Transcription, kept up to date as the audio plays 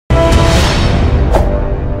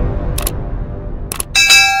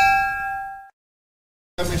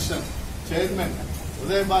Chairman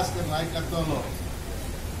Uday Bhaskar నాయకత్వంలో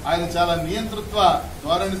ఆయన చాలా నియంతృత్వ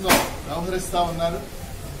ధోరణితో వ్యవహరిస్తా ఉన్నారు.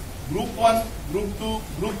 గ్రూప్ 1, గ్రూప్ 2,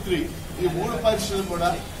 గ్రూప్ 3 ఈ 3 పరీక్షలు కూడా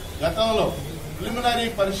గతంలో ప్రిలిమినరీ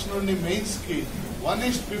పరీక్ష నుండి మెయిన్స్ కి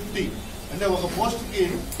 1:50 అంటే ఒక పోస్ట్ కి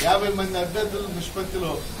 50 మంది అభ్యర్థుల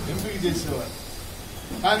నిష్పత్తిలో ఎంపిక చేసేవారు.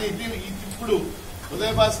 కానీ ఇప్పుడు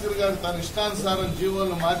ఉదయ్ భాస్కర్ గారు తన ఇష్టానుసారం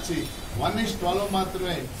జీవోలను మార్చి 1:12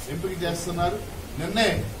 మాత్రమే ఎంపిక చేస్తున్నారు. నిన్నే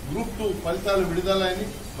గ్రూప్ 2 ఫలితాలు విడుదలని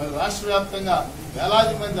మరి రాష్ట్ర వ్యాప్తంగా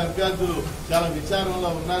వేలాది మంది అభ్యర్థులు చాలా విచారంలో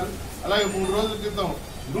ఉన్నారు. అలాగే 3 రోజుల క్రితం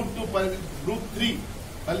గ్రూప్ 3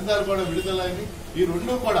 ఫలితాలు కూడా విడుదలని ఈ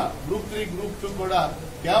రెండు కూడా గ్రూప్ 3, గ్రూప్ 2 కూడా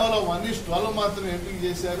కేవలం 1:12 మాత్రమే ఎంపిక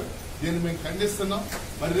చేశారు. దీన్ని మేము ఖండిస్తున్నాం.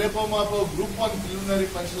 మరి రేపో మాపో గ్రూప్ 1 ప్రిలిమినరీ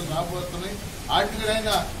పరీక్షలు రాబోతున్నాయి.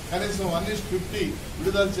 వాటికైనా కనీసం 1:50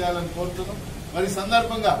 విడుదల చేయాలని కోరుతున్నాం. మరి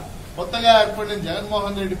సందర్భంగా కొత్తగా ఏర్పడిన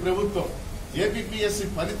జగన్మోహన్ రెడ్డి ప్రభుత్వం ఏపీపీఎస్సీ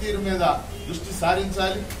పనితీరు మీద దృష్టి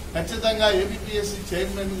సారించాలి. ఖచ్చితంగా ఏపీపీఎస్సీ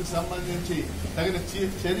చైర్మన్ కి సంబంధించి తగిన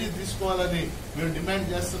చర్య తీసుకోవాలని మేము డిమాండ్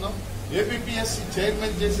చేస్తున్నాం. ఏపీపీఎస్సీ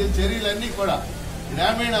చైర్మన్ చేసే చర్యలన్నీ కూడా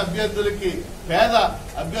గ్రామీణ అభ్యర్థులకి, పేద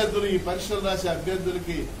అభ్యర్థులు, ఈ పరీక్షలు రాసే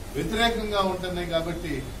అభ్యర్థులకి వ్యతిరేకంగా ఉంటున్నాయి.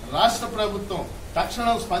 కాబట్టి రాష్ట్ర ప్రభుత్వం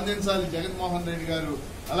తక్షణం స్పందించాలి. జగన్మోహన్ రెడ్డి గారు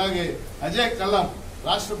అలాగే అజయ్ కల్లం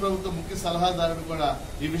రాష్ట్ర ప్రభుత్వ ముఖ్య సలహాదారుడు కూడా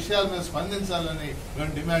ఈ విషయాల మీద స్పందించాలని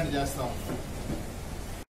మేము డిమాండ్ చేస్తాం.